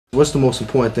What's the most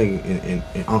important thing in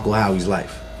Uncle Howie's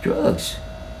life? Drugs.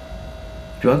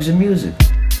 Drugs and music.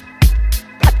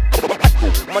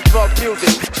 My drug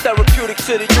music, therapeutic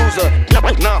to the user.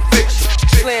 Non-fiction,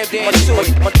 slam dance to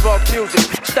it. My drug music,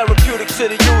 therapeutic to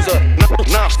the user.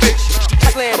 Non-fiction,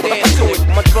 slam dance to it.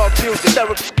 My drug music,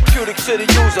 therapeutic to the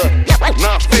user.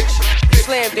 Non-fiction,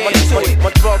 slam dance to it.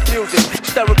 My drug music,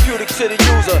 therapeutic to the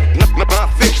user.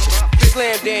 Non-fiction,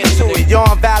 slam dance to it.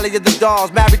 Yarn Valley of the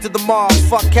Dolls, married to the Mars.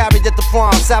 Fuck Carrie at the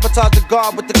prom, sabotage the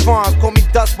guard with the crimes. Call me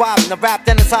Dust Wild, the rap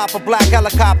then it's hot for black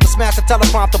helicopter. Smash the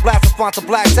teleprompter, blast response to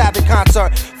Black Sabbath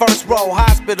concert. First row,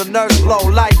 hospital, nerves blow.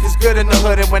 Life is good in the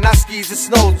hood, and when I skis, it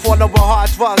snows. Fall over hard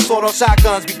drugs, sort of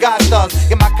shotguns. We got thugs,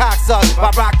 get my cock sucked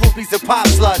by rock groupies and pop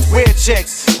sluts. Weird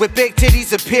chicks with big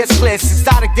titties and pierced clits.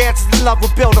 Exotic dancers in love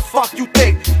with Bill. The fuck you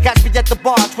think? Catch me at the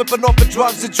bars, whipping off the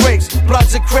drugs and drinks.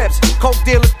 Bloods and crips, coke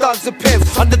dealers, thugs and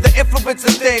pimps. Under the influence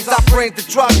of things, I bring the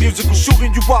drug musical.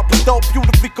 Shooting you up with dope,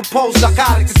 beautifully composed.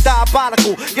 Narcotics is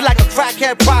diabolical. You're like a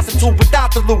crackhead prostitute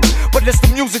without the loot, but it's the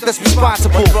music that's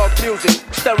responsible. My drug music,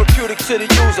 therapeutic to the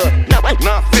user.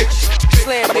 Non-fiction,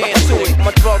 slam dance to it.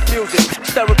 My drug music,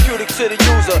 therapeutic to the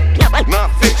user.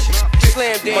 Non-fiction,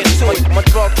 slam dance to it. My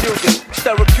drug music,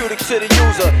 therapeutic to the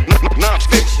user.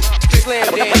 Non-fiction,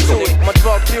 slam dance to it. My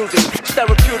drug music,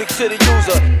 therapeutic to the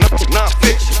user.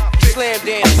 Non-fiction, slam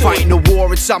dance to it. Fighting a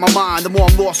war inside my mind. The more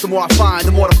I'm lost, the more I find.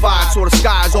 The more the vibe, so the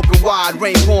skies open wide.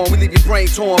 Rain pouring, we leave your brain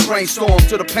torn. Brainstorm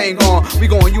till the pain gone. We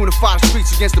gon' unify the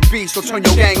streets against the beast. So turn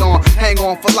your gang on. Hang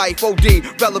on for life. OD,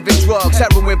 relevant drugs,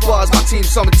 heroin buzz. My team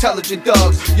some intelligent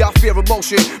thugs. Y'all fear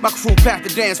emotion. My crew pack the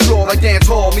dance floor like dance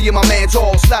hall. Me and my man's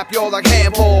all slap y'all like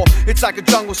handball. It's like a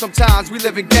jungle sometimes. We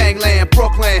live in gangland,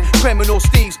 Brooklyn. Criminals,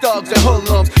 thieves, thugs, and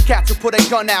hoodlums. Cats will put a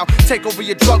gun out, take over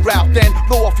your drug route, then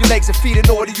blow off your legs and feet in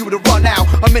order you to run out.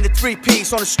 I'm in a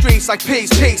three-piece on the streets like peace.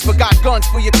 But got guns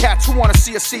for your cats who wanna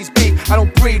see a C's beat. I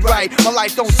don't breathe right, my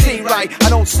life don't seem right. I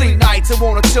don't sleep nights, I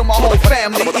won't until my whole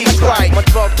family eats right. My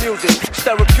drug music,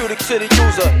 therapeutic to the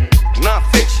user.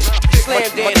 Non-fiction, slam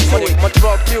dance to it. My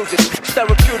drug music,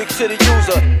 therapeutic to the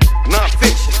user.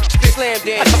 Non-fiction, slam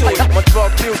dance to it. My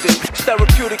drug music,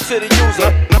 therapeutic to the user.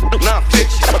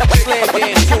 Non-fiction, slam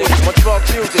dance to it. My drug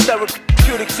music,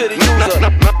 therapeutic to the user.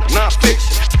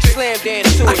 Non-fiction, slam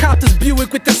dance to it. I count this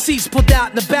Buick with the seats pulled out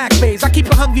in the back bays. I keep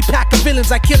a hungry pack of villains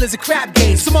like killers at crap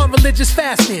games. Some on religious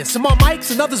fasting, some on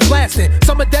mics and others blasting.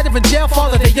 Some are dead or in jail,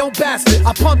 father they own bastard.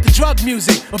 I pump the drug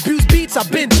music, abuse beats, I've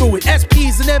been through it.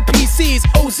 SPs and MPCs,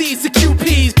 OZs to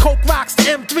QPs, coke rocks to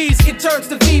M3s, interns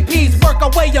to VPs. Work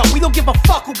our way up, we don't give a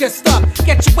fuck who gets stuck.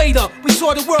 Get your weight up, we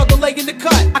saw the world to lay in the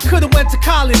cut. I could've went to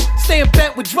college, staying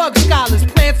bent with drug scholars.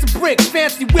 Plants and bricks,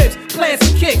 fancy whips, plants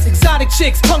and kicks. Exotic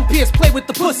chicks, tongue pierce, play with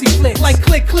the pussy flicks. Like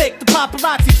click click, the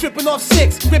paparazzi tripping off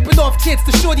six, ripping off tits,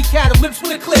 the shorty cat, lips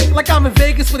with a clip. Like I'm in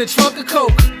Vegas with a trunk of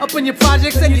coke. Up in your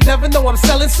projects and you never know I'm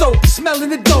selling soap. Smelling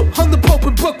the dope, hung the Pope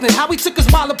in Brooklyn. How he took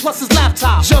his wallet plus his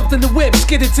laptop. Jumped in the whip,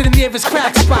 skidded to the nearest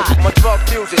crack spot. My drug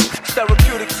music,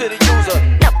 therapeutic to the user.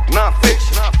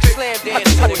 Non-fiction, slam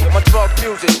dance to it. My drug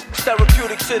music,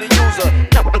 therapeutic to the user.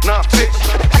 Non-fiction,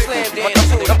 slam dance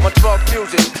to it. My drug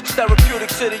music, therapeutic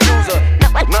to the user.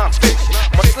 Non-fiction,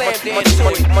 slam dance to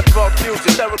it. My drug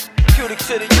music, therapeutic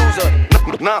to the user.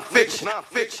 Non-fiction.